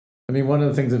I mean, one of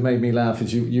the things that made me laugh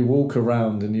is you walk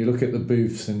around and you look at the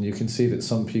booths and you can see that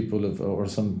some people have, or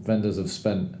some vendors have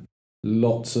spent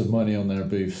lots of money on their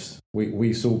booths.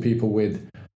 We saw people with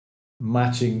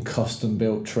matching custom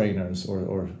built trainers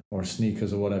or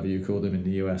sneakers or whatever you call them in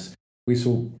the US. We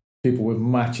saw people with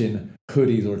matching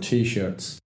hoodies or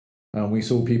t-shirts. And we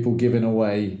saw people giving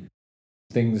away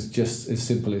things just as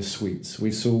simple as sweets.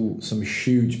 We saw some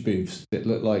huge booths that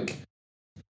looked like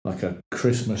a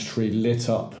Christmas tree lit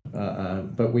up.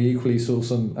 But we equally saw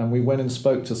some, and we went and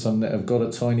spoke to some that have got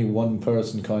a tiny one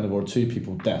person kind of, or two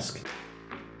people desk.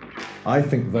 I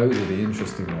think those are the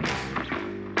interesting ones.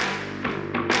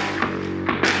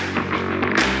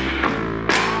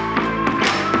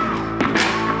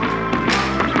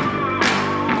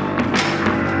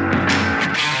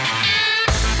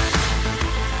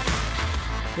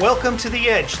 Welcome to The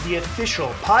Edge, the official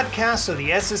podcast of the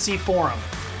SSE Forum.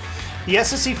 The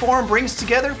SSE Forum brings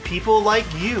together people like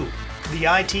you, the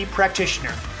IT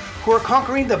practitioner, who are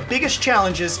conquering the biggest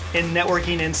challenges in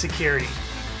networking and security.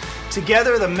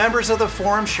 Together, the members of the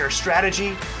forum share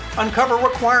strategy, uncover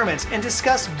requirements, and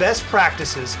discuss best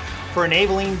practices for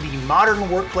enabling the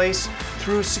modern workplace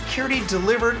through security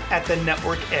delivered at the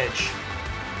network edge.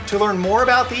 To learn more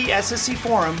about the SSE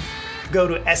Forum, go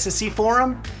to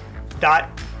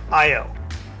sscforum.io.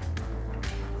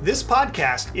 This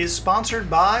podcast is sponsored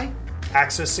by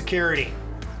Access Security.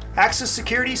 Access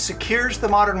Security secures the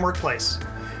modern workplace.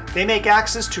 They make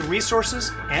access to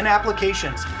resources and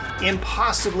applications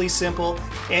impossibly simple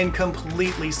and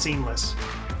completely seamless.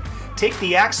 Take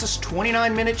the Access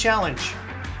 29-minute challenge.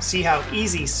 See how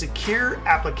easy secure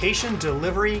application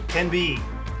delivery can be.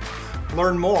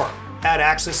 Learn more at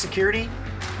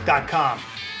accesssecurity.com.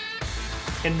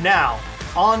 And now,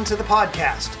 on to the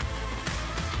podcast.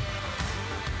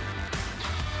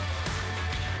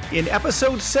 In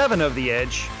episode 7 of The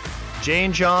Edge, Jay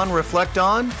and John reflect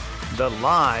on the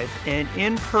live and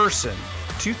in-person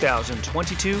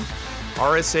 2022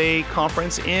 RSA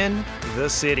conference in the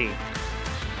city.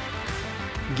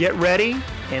 Get ready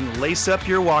and lace up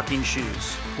your walking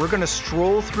shoes. We're going to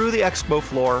stroll through the expo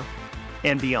floor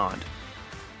and beyond.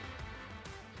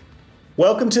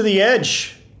 Welcome to The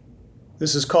Edge.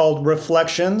 This is called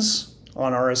Reflections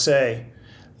on RSA.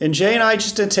 And Jay and I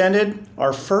just attended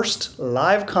our first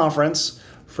live conference,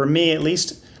 for me at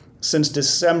least, since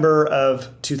December of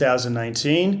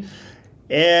 2019.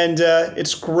 And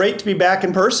it's great to be back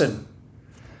in person.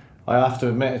 I have to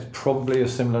admit, it's probably a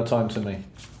similar time to me.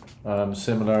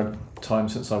 Similar time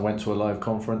since I went to a live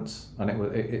conference. And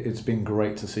it's been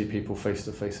great to see people face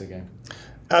to face again.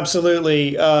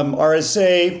 Absolutely.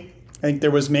 RSA, I think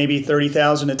there was maybe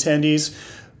 30,000 attendees.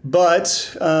 But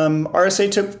RSA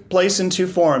took place in two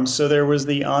forms. So there was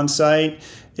the on-site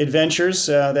adventures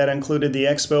that included the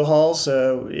expo halls.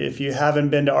 So if you haven't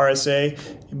been to RSA,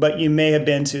 but you may have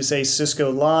been to, say,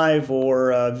 Cisco Live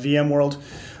or VMworld,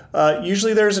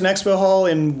 usually there's an expo hall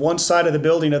in one side of the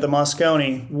building of the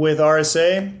Moscone. With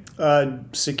RSA,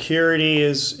 security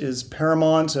is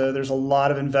paramount. There's a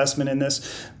lot of investment in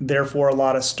this, therefore a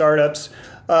lot of startups.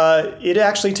 It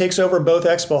actually takes over both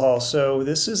expo halls, so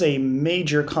this is a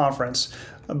major conference.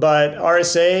 But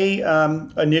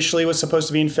RSA initially was supposed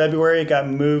to be in February. It got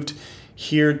moved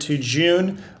here to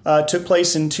June. Took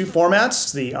place in two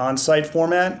formats, the on-site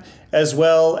format as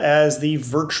well as the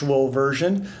virtual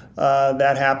version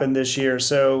that happened this year.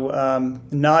 So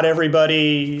not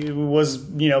everybody was,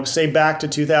 say back to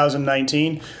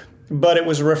 2019. But it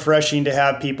was refreshing to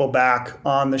have people back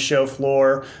on the show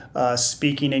floor,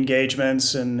 speaking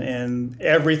engagements and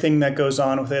everything that goes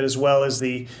on with it, as well as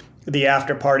the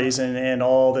after parties and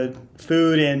all the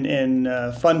food and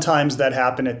fun times that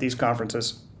happen at these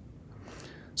conferences.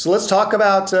 So let's talk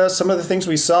about some of the things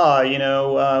we saw.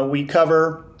 We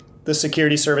cover the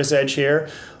security service edge here.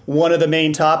 One of the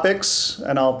main topics,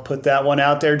 and I'll put that one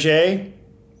out there, Jay,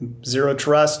 zero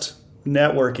trust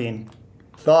networking.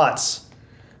 Thoughts?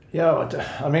 Yeah,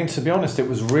 I mean, to be honest, it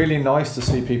was really nice to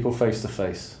see people face to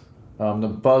face. The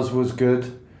buzz was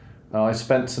good. I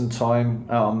spent some time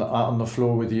out on the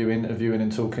floor with you, interviewing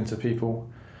and talking to people.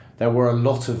 There were a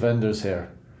lot of vendors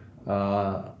here.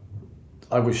 I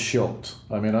was shocked.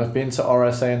 I mean, I've been to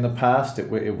RSA in the past.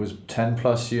 It was 10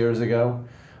 plus years ago.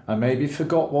 I maybe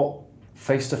forgot what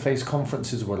face-to-face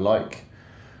conferences were like.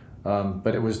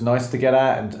 But it was nice to get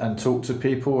out and talk to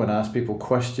people and ask people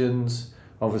questions.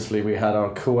 Obviously, we had our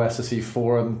cool SSE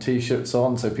Forum t-shirts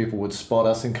on, so people would spot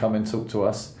us and come and talk to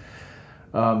us.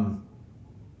 But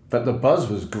the buzz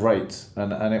was great,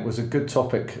 and it was a good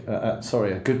topic,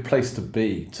 a good place to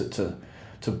be,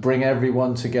 to bring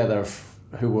everyone together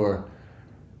who were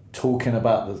talking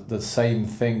about the same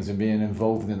things and being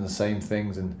involved in the same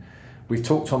things. And we've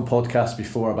talked on podcasts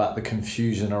before about the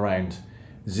confusion around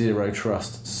zero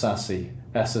trust, SASE,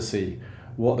 SSE.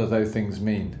 What do those things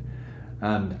mean?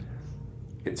 And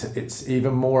it's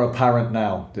even more apparent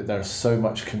now that there's so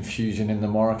much confusion in the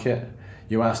market.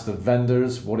 You ask the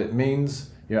vendors what it means.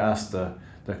 You ask the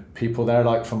people there,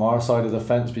 like from our side of the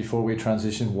fence before we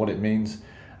transition, what it means.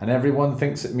 And everyone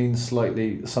thinks it means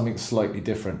something slightly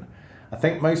different. I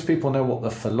think most people know what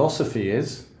the philosophy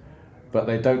is, but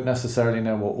they don't necessarily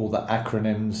know what all the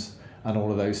acronyms and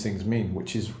all of those things mean,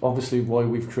 which is obviously why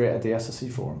we've created the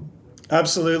SSE Forum.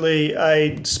 Absolutely.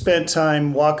 I spent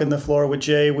time walking the floor with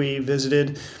Jay. We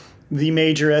visited the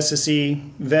major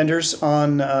SSE vendors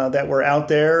on that were out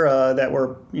there that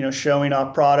were showing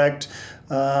off product,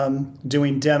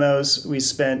 doing demos. We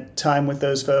spent time with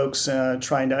those folks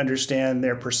trying to understand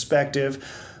their perspective,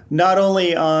 not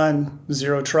only on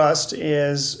zero trust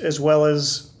as well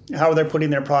as how they're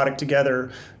putting their product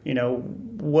together.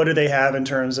 What do they have in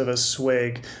terms of a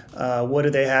SWIG? What do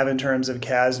they have in terms of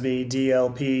CASB,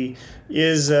 DLP?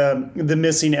 Is the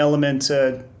missing element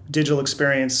digital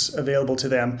experience available to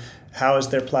them? How is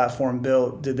their platform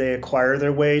built? Did they acquire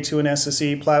their way to an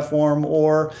SSE platform,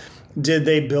 or did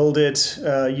they build it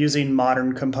using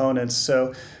modern components?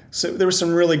 So there were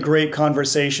some really great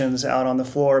conversations out on the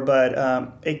floor, but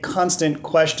a constant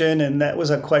question, and that was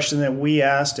a question that we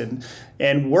asked and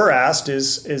were asked,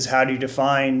 is how do you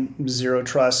define zero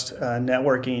trust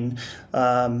networking?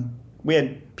 We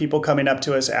had people coming up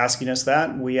to us asking us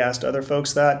that. We asked other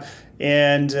folks that,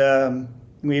 and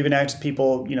we even asked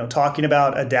people, talking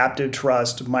about adaptive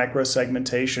trust,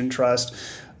 micro-segmentation trust.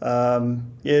 It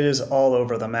is all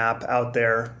over the map out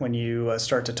there when you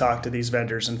start to talk to these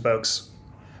vendors and folks.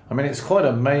 I mean, it's quite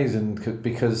amazing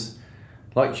because,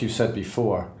 like you said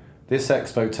before, this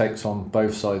expo takes on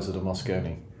both sides of the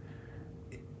Moscone.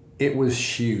 It was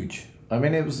huge. I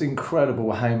mean, it was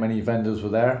incredible how many vendors were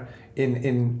there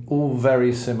in all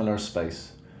very similar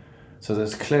space. So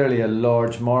there's clearly a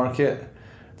large market.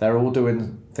 They're all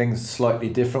doing things slightly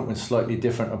different with slightly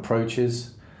different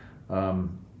approaches. I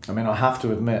mean, I have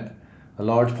to admit, a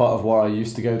large part of why I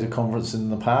used to go to conferences in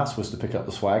the past was to pick up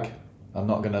the swag. I'm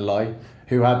not going to lie.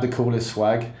 Who had the coolest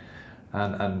swag?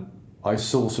 And I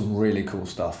saw some really cool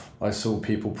stuff. I saw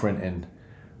people printing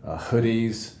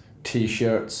hoodies,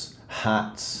 t-shirts,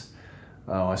 hats.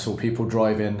 I saw people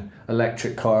driving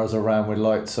electric cars around with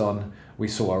lights on. We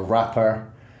saw a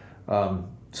rapper.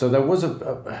 So there was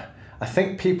I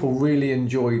think people really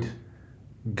enjoyed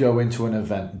going to an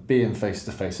event, being face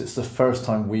to face. It's the first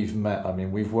time we've met. I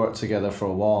mean, we've worked together for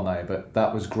a while now, but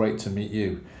that was great to meet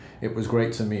you. It was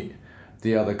great to meet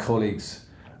the other colleagues.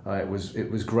 It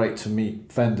was great to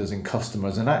meet vendors and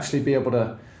customers and actually be able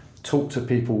to talk to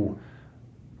people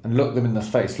and look them in the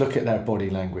face, look at their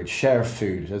body language, share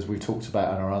food, as we've talked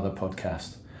about on our other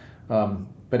podcast.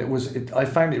 But I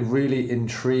found it really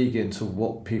intriguing to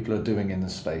what people are doing in the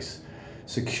space.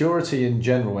 Security in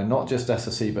general, and not just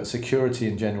SSE, but security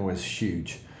in general is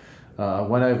huge. I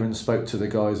went over and spoke to the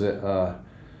guys at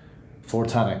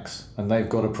Fortanix, and they've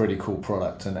got a pretty cool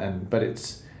product. But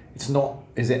it's not.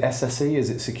 Is it SSE? Is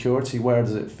it security? Where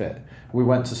does it fit? We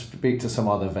went to speak to some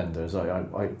other vendors.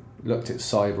 I looked at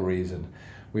Cyberease, and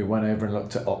we went over and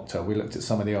looked at Okta. We looked at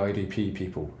some of the IDP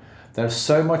people. There's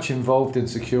so much involved in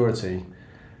security.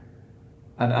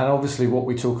 And obviously what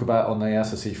we talk about on the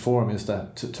SSE forum is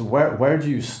that to where do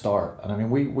you start? And I mean,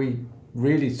 we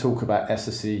really talk about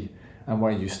SSE and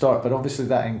where you start, but obviously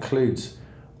that includes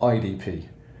IDP.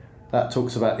 That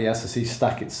talks about the SSE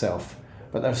stack itself.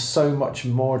 But there's so much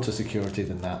more to security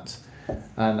than that.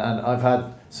 And I've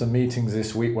had some meetings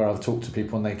this week where I've talked to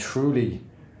people and they truly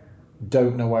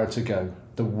don't know where to go.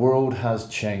 The world has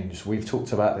changed. We've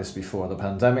talked about this before. The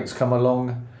pandemic's come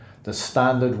along. The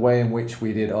standard way in which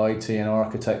we did IT and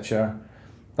architecture,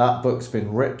 that book's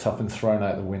been ripped up and thrown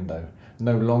out the window.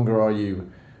 No longer are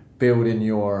you building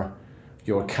your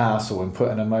castle and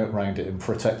putting a moat around it and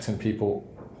protecting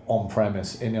people on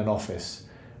premise in an office.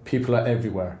 People are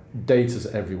everywhere. Data's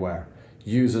everywhere.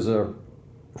 Users are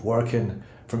working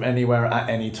from anywhere at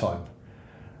any time.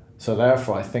 So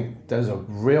therefore, I think there's a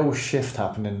real shift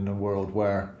happening in the world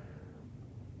where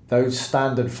those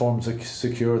standard forms of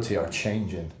security are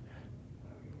changing.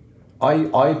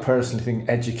 I personally think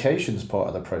education is part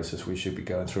of the process we should be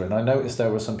going through. And I noticed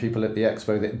there were some people at the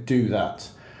expo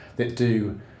that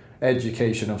do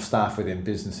education of staff within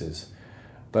businesses.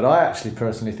 But I actually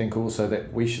personally think also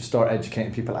that we should start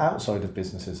educating people outside of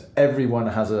businesses. Everyone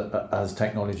has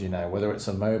technology now, whether it's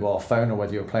a mobile phone or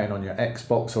whether you're playing on your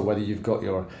Xbox or whether you've got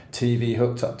your TV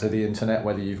hooked up to the internet,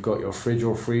 whether you've got your fridge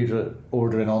or freezer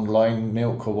ordering online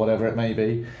milk or whatever it may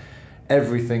be.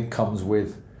 Everything comes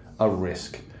with a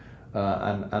risk.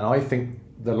 And I think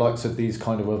the likes of these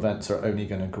kind of events are only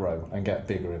going to grow and get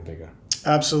bigger and bigger.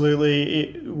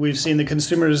 Absolutely. We've seen the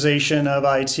consumerization of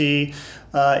IT,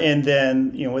 and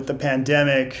then with the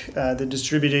pandemic, the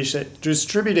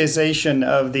distributization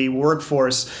of the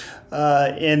workforce,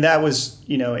 and that was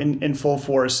in full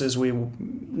force as we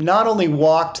not only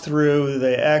walked through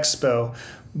the expo,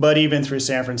 but even through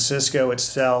San Francisco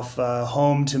itself,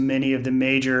 home to many of the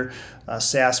major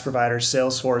SaaS providers,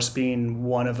 Salesforce being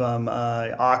one of them,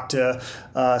 Okta,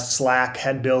 Slack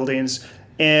had buildings,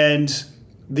 and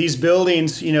these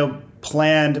buildings,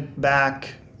 planned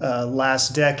back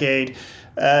last decade,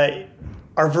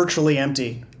 are virtually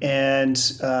empty, and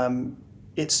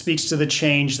it speaks to the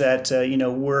change that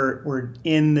we're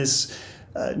in this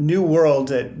new world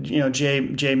that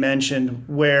Jay mentioned,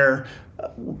 where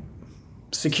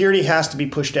security has to be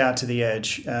pushed out to the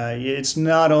edge. It's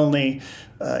not only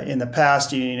in the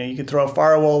past, you could throw a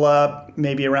firewall up,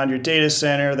 maybe around your data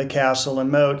center, the castle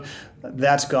and moat.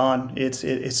 That's gone.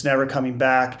 It's never coming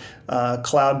back.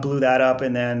 Cloud blew that up,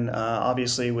 and then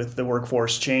obviously with the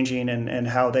workforce changing and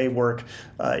how they work,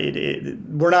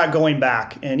 we're not going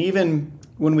back. And even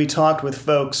when we talked with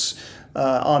folks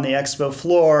on the expo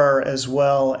floor, as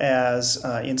well as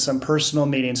in some personal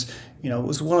meetings, it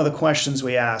was one of the questions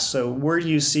we asked. So where do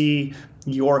you see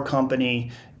your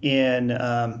company in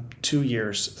 2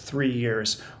 years, 3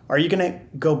 years? Are you going to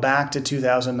go back to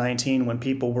 2019 when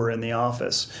people were in the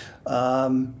office?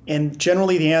 And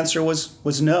generally the answer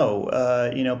was no.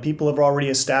 People have already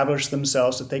established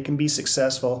themselves that they can be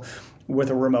successful with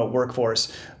a remote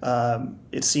workforce.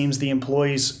 It seems the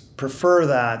employees prefer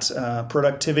that.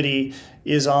 Productivity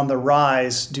is on the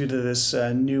rise due to this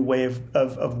new way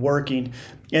of working.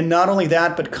 And not only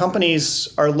that, but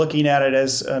companies are looking at it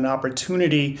as an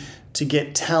opportunity to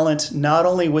get talent not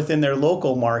only within their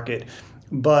local market,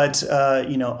 but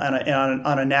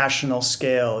on a national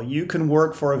scale. You can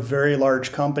work for a very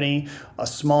large company, a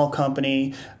small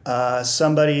company,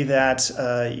 somebody that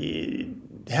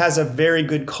has a very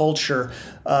good culture,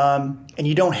 and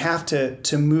you don't have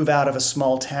to move out of a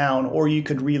small town, or you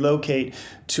could relocate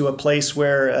to a place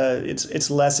where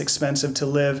it's less expensive to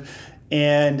live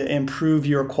and improve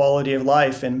your quality of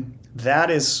life. And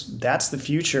that's the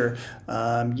future.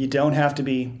 You don't have to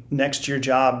be next to your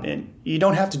job, and you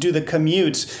don't have to do the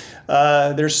commute.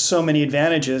 There's so many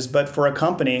advantages, but for a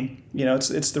company,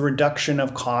 it's the reduction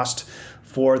of cost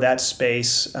for that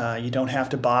space. You don't have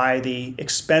to buy the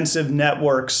expensive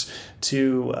networks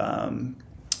to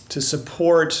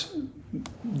support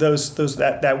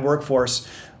that workforce.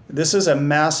 This is a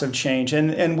massive change,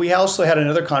 and we also had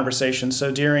another conversation.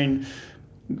 So during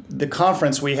the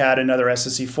conference, we had another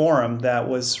SSE forum that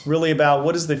was really about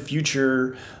what is the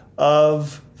future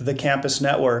of the campus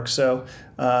network. So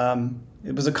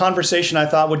it was a conversation I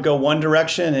thought would go one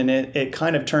direction, and it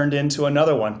kind of turned into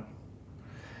another one.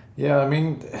 Yeah, I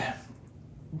mean,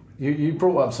 you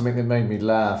brought up something that made me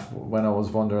laugh when I was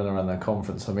wandering around that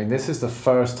conference. I mean, this is the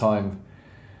first time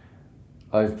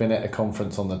I've been at a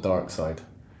conference on the dark side.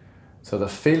 So the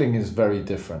feeling is very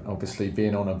different. Obviously,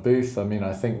 being on a booth, I mean,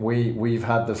 I think we've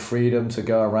had the freedom to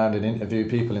go around and interview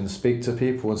people and speak to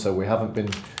people, and so we haven't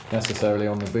been necessarily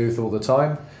on the booth all the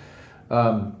time.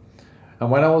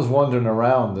 And when I was wandering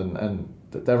around, and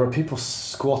there were people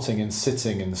squatting and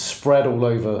sitting and spread all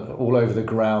over the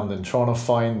ground and trying to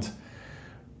find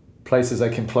places they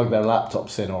can plug their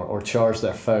laptops in or charge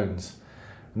their phones.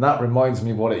 And that reminds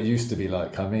me what it used to be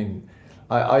like. I mean,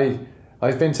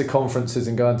 I've been to conferences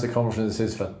and gone to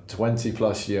conferences for 20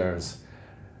 plus years,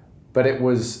 but it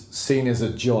was seen as a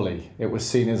jolly, it was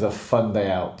seen as a fun day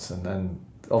out, and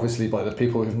obviously by the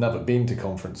people who've never been to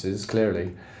conferences,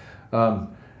 clearly.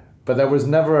 But there was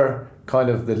never kind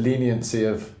of the leniency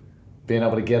of being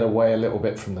able to get away a little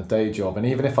bit from the day job. And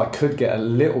even if I could get a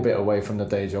little bit away from the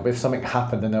day job, if something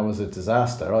happened and there was a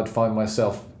disaster, I'd find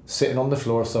myself sitting on the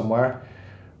floor somewhere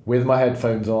with my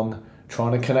headphones on,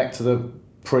 trying to connect to the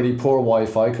pretty poor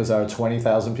Wi-Fi because there are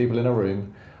 20,000 people in a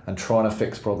room, and trying to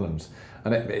fix problems.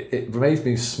 And it made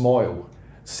me smile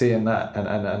seeing that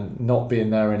and not being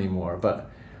there anymore.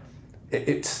 But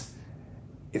it's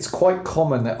quite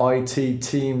common that IT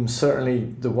teams,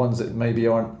 certainly the ones that maybe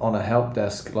aren't on a help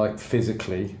desk, like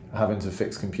physically having to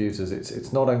fix computers,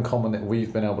 it's not uncommon that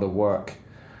we've been able to work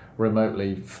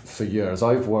remotely for years.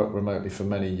 I've worked remotely for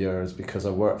many years because I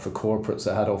worked for corporates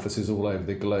that had offices all over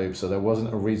the globe, so there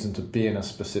wasn't a reason to be in a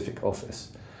specific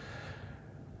office.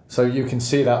 So you can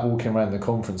see that walking around the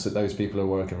conference that those people are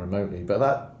working remotely, but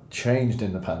that changed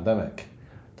in the pandemic.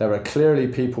 There are clearly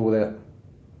people that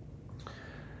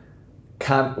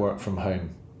can't work from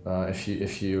home.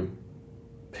 If you're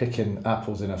picking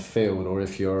apples in a field, or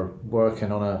if you're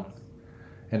working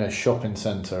in a shopping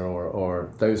centre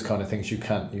or those kind of things, you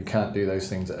can't do those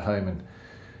things at home,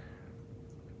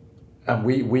 and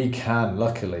we can,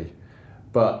 luckily.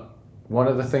 But one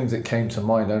of the things that came to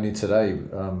mind only today,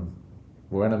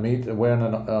 we're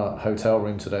in a hotel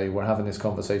room today, we're having this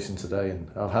conversation today,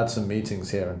 and I've had some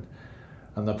meetings here,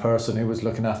 and the person who was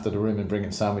looking after the room and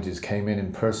bringing sandwiches came in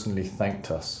and personally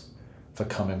thanked us for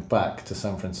coming back to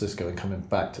San Francisco and coming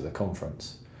back to the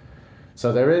conference.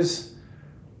 So there is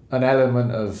an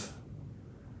element of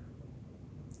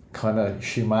kind of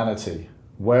humanity.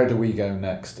 Where do we go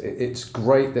next? It's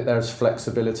great that there's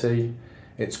flexibility.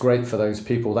 It's great for those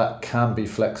people that can be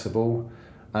flexible,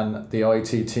 and the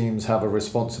IT teams have a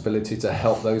responsibility to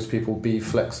help those people be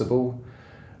flexible.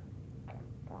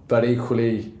 But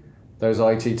equally, those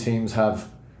IT teams have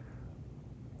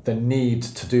the need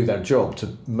to do their job,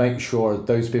 to make sure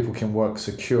those people can work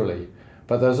securely.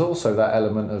 But there's also that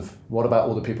element of, what about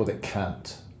all the people that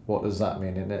can't? What does that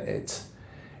mean? And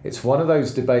it's one of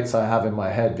those debates I have in my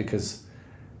head, because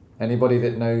anybody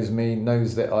that knows me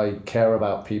knows that I care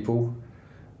about people.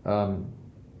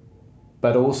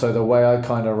 But also the way I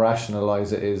kind of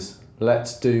rationalize it is,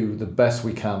 let's do the best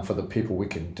we can for the people we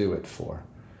can do it for.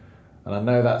 And I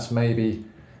know that's maybe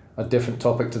a different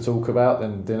topic to talk about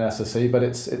than SSE, but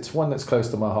it's one that's close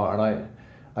to my heart. And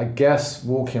I guess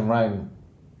walking around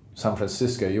San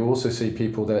Francisco, you also see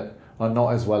people that are not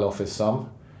as well off as some,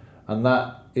 and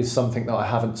that is something that I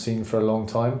haven't seen for a long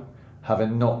time,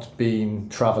 having not been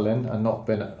traveling and not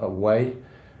been away.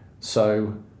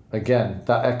 So again,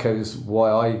 that echoes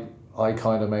why I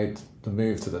kind of made the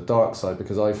move to the dark side,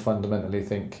 because I fundamentally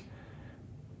think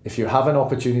if you have an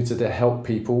opportunity to help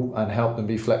people and help them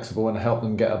be flexible and help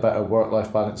them get a better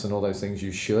work-life balance and all those things,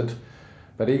 you should.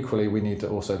 But equally, we need to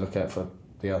also look out for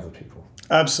the other people.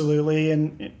 Absolutely.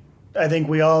 And I think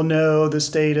we all know the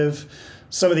state of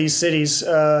some of these cities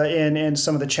and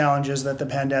some of the challenges that the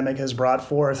pandemic has brought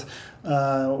forth.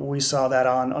 We saw that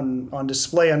on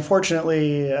display,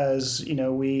 unfortunately, as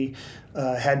we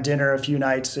had dinner a few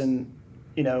nights, and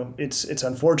it's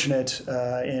unfortunate,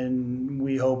 and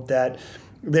we hope that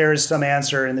there is some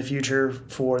answer in the future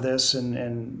for this,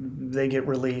 and they get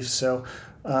relief. So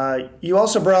you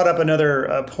also brought up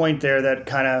another point there that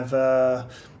kind of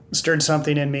stirred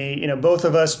something in me. Both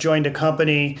of us joined a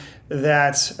company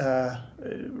that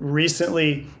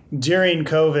recently during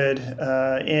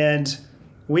COVID, and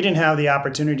we didn't have the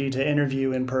opportunity to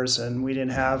interview in person.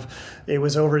 It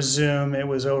was over Zoom, it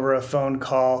was over a phone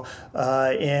call,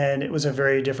 and it was a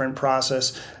very different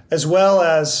process, as well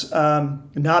as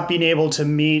not being able to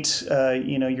meet,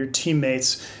 your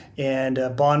teammates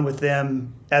and bond with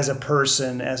them as a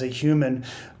person, as a human.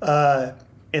 And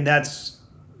that's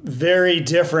very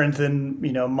different than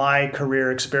my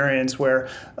career experience, where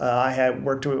I had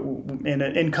worked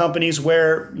in companies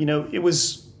where it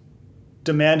was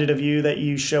demanded of you that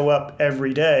you show up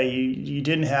every day. You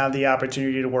didn't have the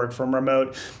opportunity to work from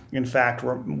remote. In fact,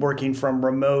 working from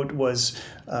remote was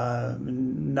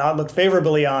not looked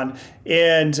favorably on.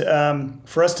 And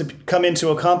for us to come into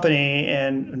a company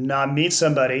and not meet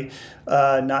somebody,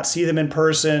 not see them in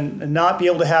person, not be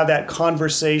able to have that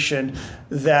conversation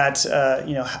that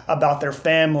about their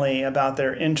family, about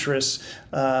their interests,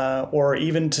 or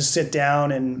even to sit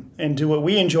down and do what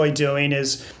we enjoy doing,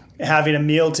 is having a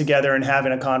meal together and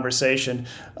having a conversation.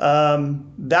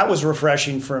 That was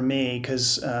refreshing for me,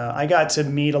 because I got to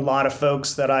meet a lot of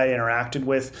folks that I interacted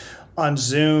with on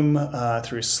Zoom,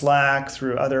 through Slack,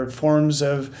 through other forms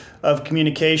of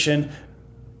communication,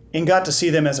 and got to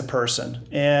see them as a person.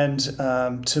 And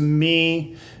to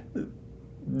me,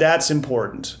 that's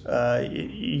important.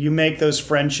 You make those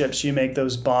friendships, you make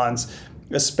those bonds,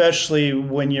 especially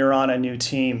when you're on a new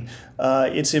team.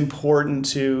 It's important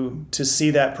to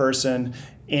see that person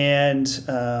and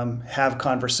have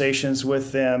conversations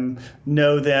with them,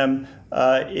 know them.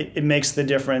 It makes the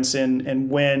difference. And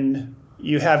when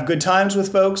you have good times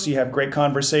with folks, you have great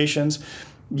conversations,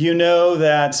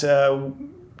 that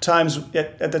times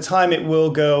at the time it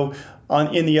will go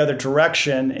in the other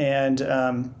direction,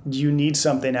 and you need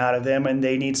something out of them and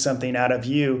they need something out of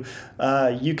you.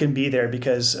 You can be there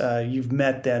because you've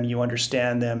met them, you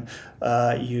understand them,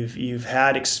 you've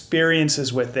had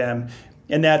experiences with them,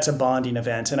 and that's a bonding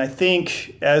event. And I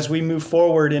think as we move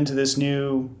forward into this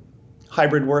new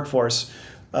hybrid workforce,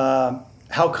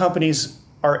 how companies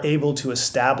are able to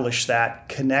establish that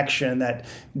connection, that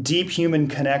deep human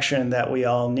connection that we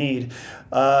all need,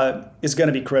 is going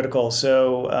to be critical.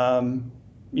 So,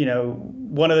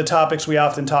 one of the topics we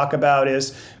often talk about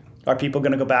is, are people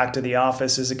going to go back to the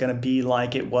office? Is it going to be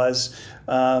like it was?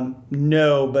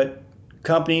 No, but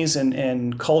companies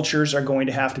and cultures are going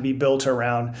to have to be built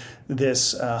around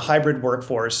this hybrid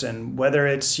workforce. And whether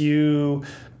it's you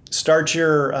start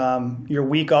your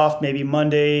week off maybe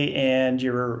Monday and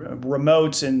you're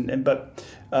remote,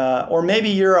 or maybe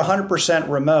you're 100%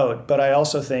 remote. But I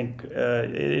also think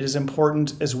it is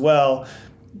important as well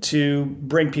to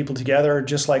bring people together,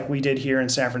 just like we did here in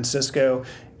San Francisco,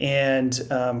 and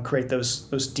create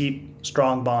those deep,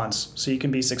 strong bonds so you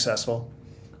can be successful.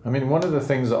 I mean, one of the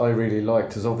things that I really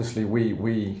liked is obviously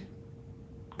we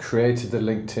created the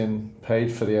LinkedIn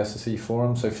page for the SSE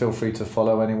forum, so feel free to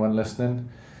follow anyone listening.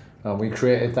 We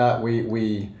created that.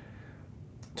 We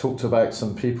talked about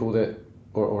some people that,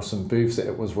 or some booths that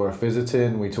it was worth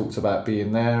visiting. We talked about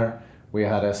being there. We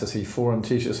had SSE forum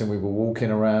t-shirts and we were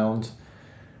walking around.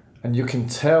 And you can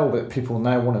tell that people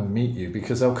now want to meet you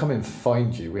because they'll come and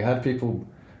find you. We had people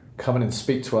come in and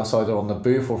speak to us either on the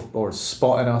booth or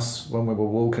spotting us when we were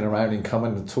walking around and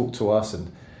coming and talk to us.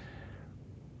 And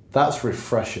that's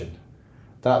refreshing.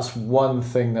 That's one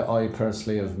thing that I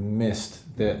personally have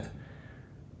missed, that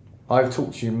I've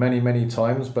talked to you many, many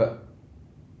times, but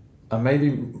and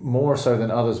maybe more so than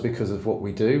others because of what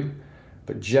we do.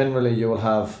 But generally you'll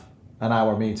have an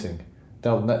hour meeting.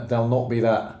 There'll not be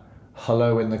that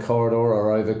hello in the corridor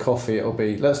or over coffee. It'll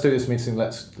be, let's do this meeting,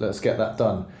 let's get that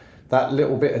done. That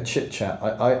little bit of chit chat,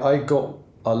 I got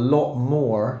a lot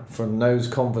more from those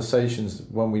conversations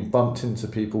when we bumped into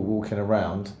people walking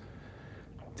around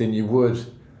than you would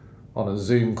on a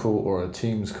Zoom call or a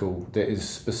Teams call that is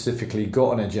specifically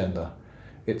got an agenda.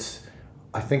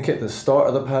 I think at the start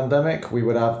of the pandemic we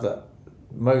would have that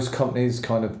most companies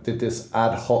kind of did this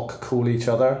ad hoc call each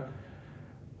other,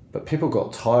 but people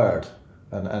got tired.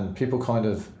 And people kind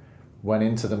of went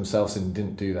into themselves and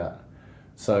didn't do that.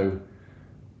 So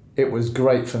it was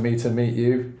great for me to meet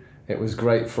you. It was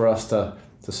great for us to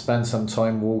spend some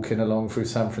time walking along through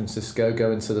San Francisco,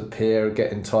 going to the pier,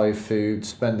 getting Thai food,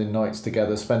 spending nights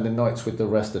together, spending nights with the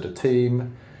rest of the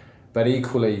team, but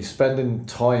equally spending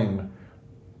time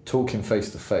talking face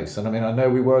to face. And I mean, I know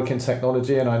we work in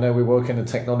technology and I know we work in a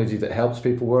technology that helps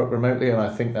people work remotely, and I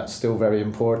think that's still very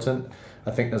important. I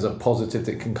think there's a positive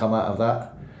that can come out of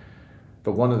that.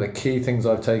 But one of the key things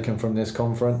I've taken from this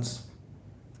conference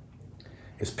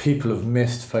is people have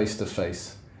missed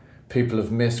face-to-face. People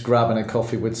have missed grabbing a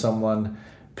coffee with someone.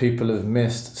 People have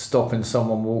missed stopping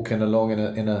someone walking along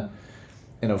in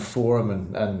a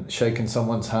forum and shaking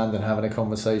someone's hand and having a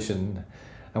conversation.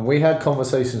 And we had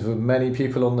conversations with many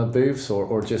people on the booths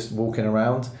or just walking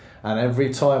around. And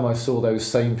every time I saw those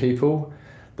same people,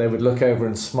 they would look over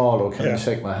and smile or come and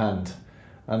shake my hand.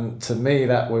 And to me,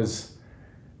 that was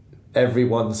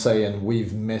everyone saying,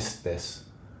 we've missed this.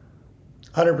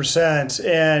 100%.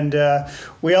 And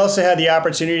we also had the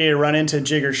opportunity to run into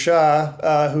Jigar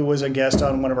Shah, who was a guest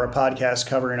on one of our podcasts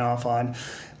covering off on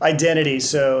identity.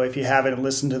 So if you haven't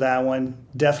listened to that one,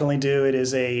 definitely do. It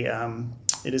is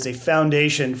a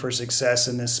foundation for success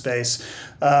in this space.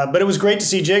 But it was great to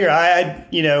see Jigar.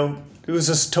 It was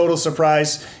a total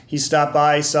surprise. He stopped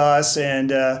by, saw us,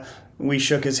 and we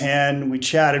shook his hand. We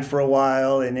chatted for a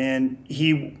while, and then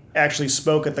he actually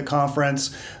spoke at the conference.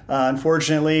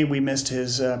 Unfortunately, we missed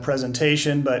his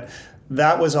presentation, but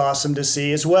that was awesome to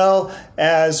see, as well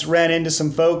as ran into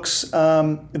some folks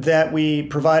that we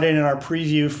provided in our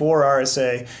preview for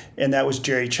RSA, and that was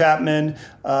Jerry Chapman,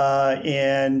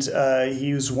 and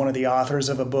he was one of the authors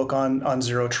of a book on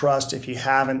Zero Trust. If you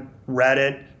haven't read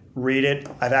it, read it.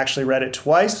 I've actually read it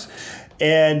twice.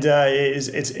 And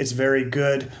it's very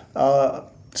good.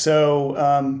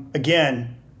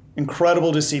 Again,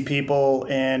 incredible to see people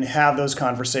and have those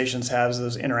conversations, have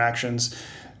those interactions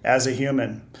as a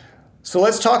human. So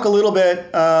let's talk a little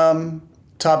bit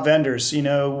top vendors.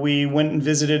 We went and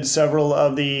visited several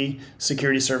of the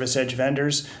security service edge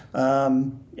vendors.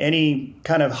 Any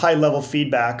kind of high level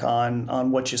feedback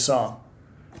on what you saw?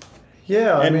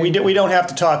 Yeah, we don't have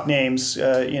to talk names.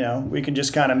 We can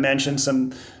just kind of mention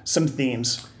some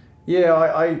themes. Yeah,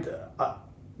 I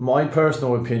my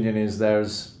personal opinion is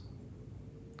there's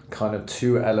kind of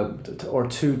two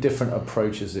different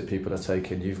approaches that people are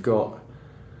taking. You've got,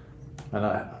 and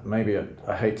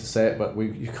I hate to say it, but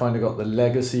you kind of got the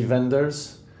legacy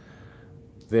vendors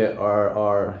that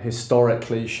are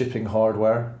historically shipping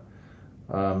hardware,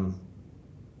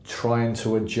 trying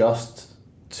to adjust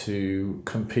to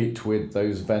compete with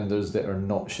those vendors that are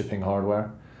not shipping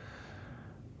hardware.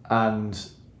 And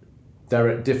they're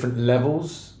at different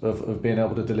levels of being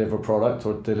able to deliver a product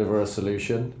or deliver a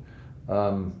solution.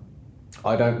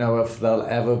 I don't know if they'll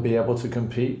ever be able to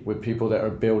compete with people that are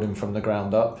building from the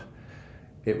ground up.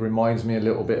 It reminds me a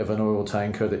little bit of an oil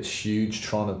tanker that's huge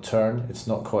trying to turn. It's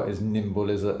not quite as nimble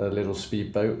as a little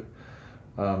speedboat.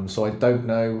 So I don't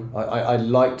know. I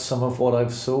liked some of what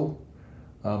I've saw,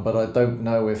 but I don't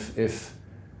know if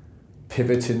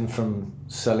pivoting from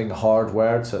selling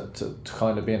hardware to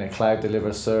kind of being a cloud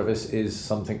delivered service is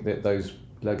something that those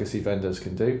legacy vendors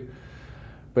can do.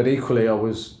 But equally, I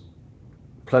was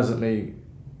pleasantly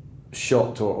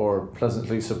shocked or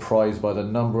pleasantly surprised by the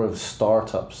number of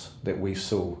startups that we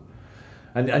saw.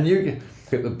 And you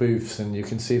look at the booths and you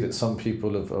can see that some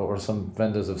people have, or some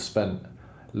vendors have spent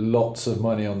lots of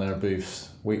money on their booths.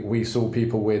 We saw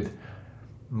people with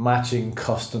matching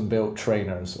custom built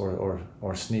trainers or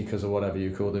sneakers or whatever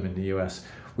you call them in the US.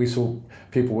 We saw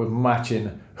people with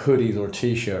matching hoodies or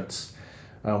t-shirts.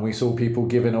 We saw people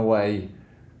giving away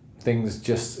things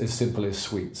just as simple as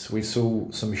sweets. We saw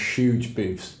some huge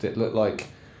booths that looked like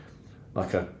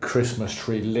a Christmas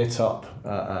tree lit up,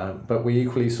 but we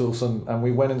equally saw some, and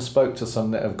we went and spoke to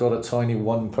some that have got a tiny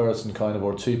one person kind of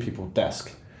or two people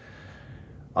desk.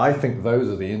 I think those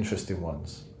are the interesting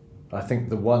ones. I think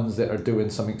the ones that are doing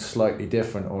something slightly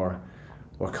different or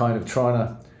kind of trying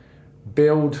to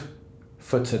build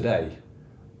for today.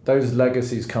 Those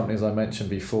legacies companies I mentioned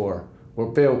before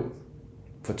were built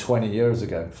for 20 years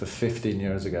ago, for 15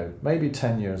 years ago, maybe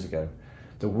 10 years ago.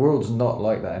 The world's not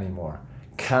like that anymore.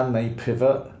 Can they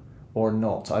pivot or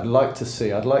not? I'd like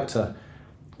to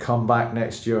come back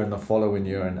next year and the following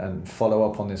year and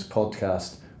follow up on this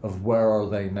podcast of where are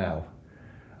they now?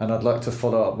 And I'd like to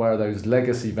follow up where those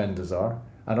legacy vendors are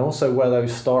and also where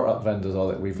those startup vendors are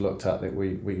that we've looked at that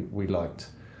we liked.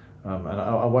 And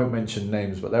I won't mention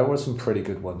names, but there were some pretty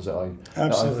good ones that I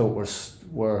thought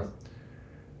were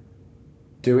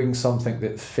doing something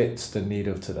that fits the need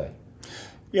of today.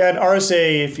 Yeah, and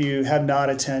RSA, if you have not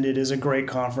attended, is a great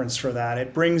conference for that.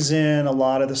 It brings in a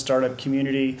lot of the startup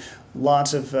community,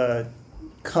 lots of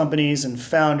companies and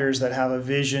founders that have a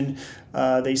vision,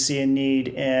 they see a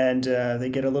need, and they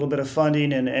get a little bit of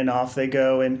funding, and off they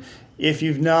go. And if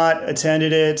you've not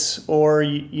attended it, or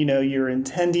you're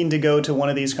intending to go to one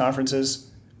of these conferences,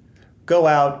 go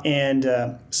out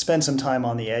and spend some time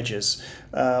on the edges.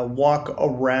 Walk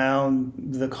around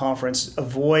the conference.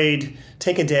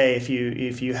 Take a day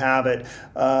if you have it.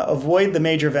 Avoid the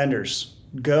major vendors.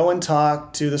 Go and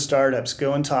talk to the startups.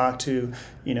 Go and talk to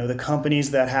the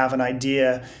companies that have an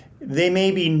idea. They may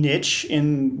be niche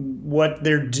in what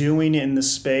they're doing in the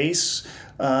space,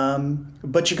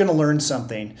 but you're going to learn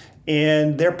something.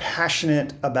 And they're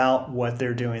passionate about what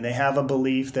they're doing. They have a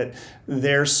belief that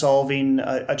they're solving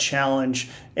a challenge,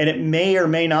 and it may or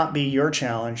may not be your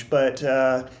challenge, but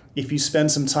if you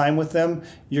spend some time with them,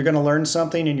 you're going to learn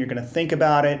something and you're going to think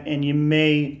about it, and you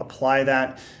may apply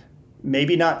that,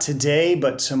 maybe not today,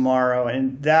 but tomorrow.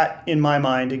 And that, in my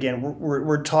mind, again,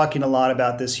 we're talking a lot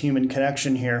about this human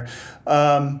connection here.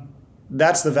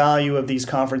 That's the value of these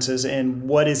conferences and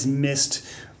what is missed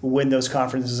when those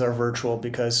conferences are virtual,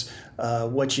 because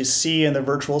what you see in the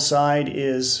virtual side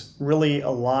is really a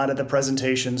lot of the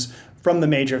presentations from the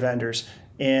major vendors.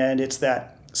 And it's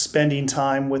that spending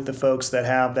time with the folks that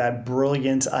have that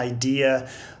brilliant idea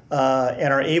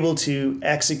and are able to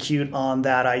execute on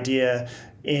that idea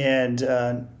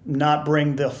and not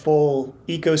bring the full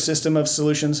ecosystem of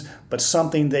solutions, but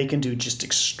something they can do just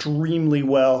extremely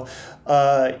well.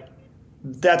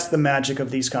 That's the magic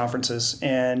of these conferences.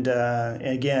 And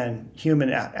again, human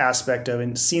aspect of it,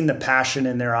 and seeing the passion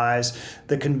in their eyes,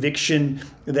 the conviction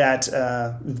that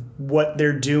what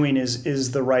they're doing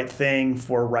is the right thing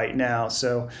for right now.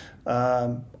 So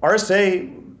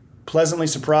RSA, pleasantly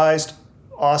surprised,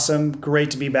 awesome, great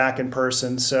to be back in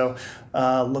person. So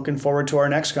looking forward to our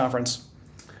next conference.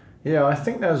 Yeah, I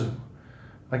think there's,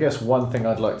 I guess, one thing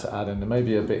I'd like to add in, and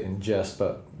maybe a bit in jest,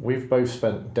 but we've both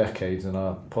spent decades, and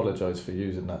I apologize for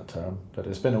using that term, but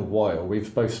it's been a while.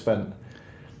 We've both spent,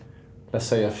 let's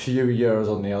say, a few years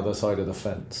on the other side of the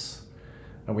fence.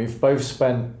 And we've both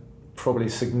spent probably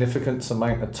significant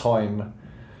amount of time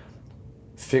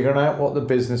figuring out what the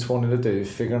business wanted to do,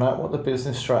 figuring out what the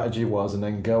business strategy was, and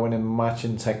then going and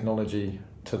matching technology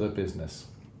to the business.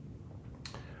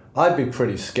 I'd be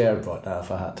pretty scared right now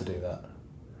if I had to do that.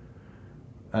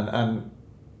 And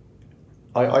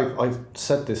I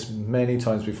said this many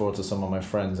times before to some of my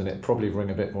friends, and it probably ring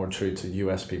a bit more true to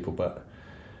US people, but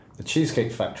the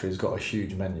Cheesecake Factory's got a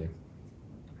huge menu.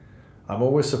 I'm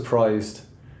always surprised,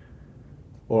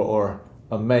 or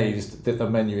amazed that the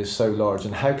menu is so large,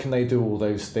 and how can they do all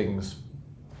those things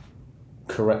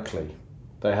correctly?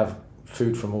 They have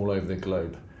food from all over the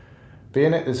globe.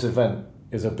 Being at this event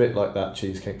is a bit like that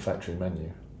Cheesecake Factory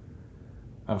menu.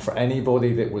 And for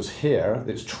anybody that was here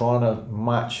that's trying to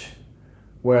match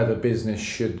where the business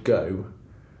should go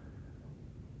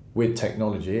with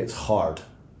technology, it's hard.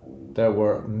 There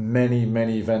were many,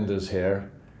 many vendors here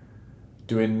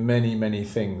doing many, many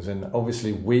things. And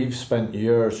obviously we've spent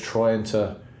years trying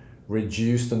to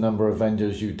reduce the number of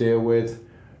vendors you deal with,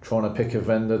 trying to pick a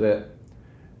vendor that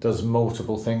does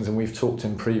multiple things. And we've talked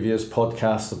in previous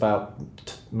podcasts about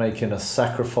making a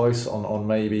sacrifice on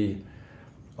maybe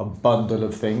a bundle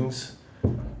of things.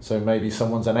 So maybe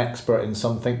someone's an expert in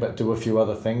something but do a few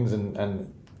other things,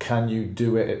 and can you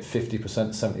do it at 50%,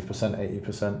 70%,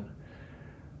 80%?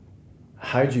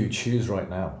 How do you choose right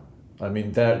now? I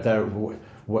mean, the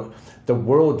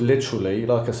world literally,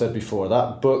 like I said before,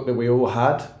 that book that we all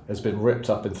had has been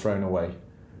ripped up and thrown away.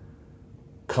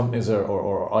 Companies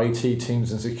or IT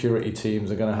teams and security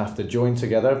teams are going to have to join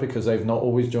together, because they've not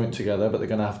always joined together, but they're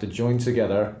going to have to join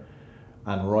together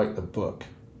and write the book.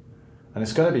 And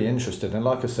it's going to be interesting. And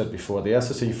like I said before, the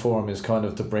SSE Forum is kind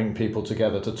of to bring people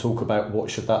together to talk about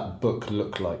what should that book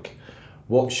look like.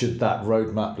 What should that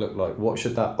roadmap look like? What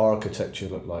should that architecture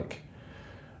look like?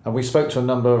 And we spoke to a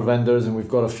number of vendors, and we've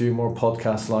got a few more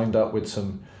podcasts lined up with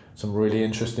some really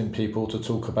interesting people to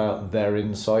talk about their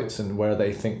insights and where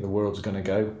they think the world's going to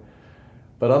go.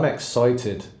 But I'm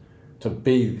excited to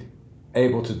be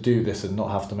able to do this and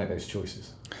not have to make those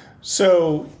choices.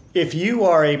 So if you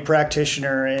are a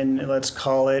practitioner, and let's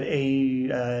call it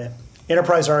a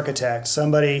enterprise architect,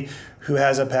 somebody who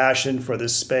has a passion for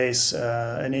this space,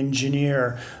 an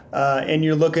engineer, and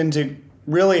you're looking to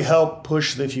really help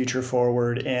push the future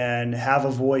forward and have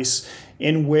a voice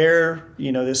in where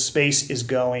this space is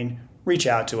going, reach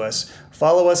out to us.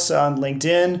 Follow us on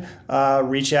LinkedIn.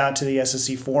 Reach out to the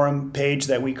SSE Forum page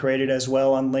that we created as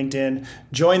well on LinkedIn.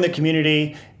 Join the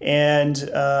community and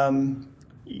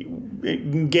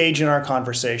engage in our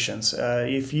conversations.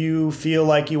 If you feel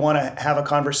like you want to have a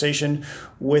conversation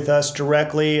with us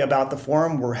directly about the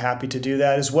forum, we're happy to do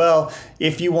that as well.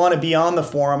 If you want to be on the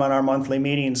forum on our monthly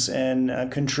meetings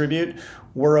and contribute,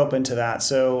 we're open to that.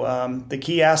 So the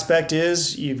key aspect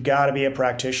is you've got to be a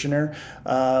practitioner.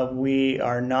 We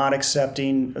are not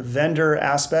accepting a vendor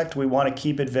aspect. We want to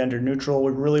keep it vendor neutral.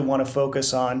 We really want to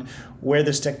focus on where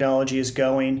this technology is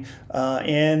going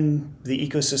and the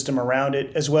ecosystem around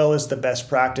it, as well as the best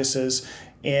practices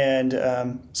and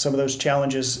some of those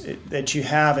challenges that you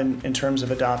have in terms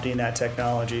of adopting that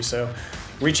technology. So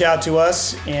reach out to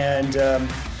us, and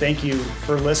thank you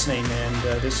for listening.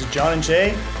 And this is John and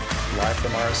Jay, live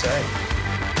from RSA.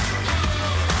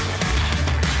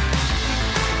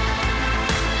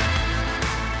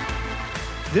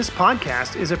 This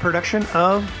podcast is a production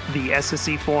of the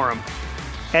SSE Forum.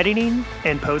 Editing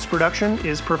and post-production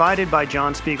is provided by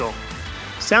John Spiegel.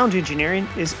 Sound engineering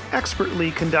is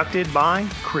expertly conducted by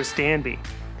Chris Danby.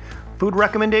 Food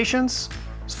recommendations,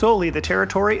 solely the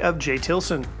territory of Jay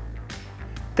Tilson.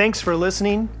 Thanks for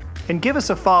listening, and give us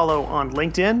a follow on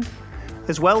LinkedIn,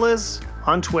 as well as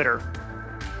on Twitter.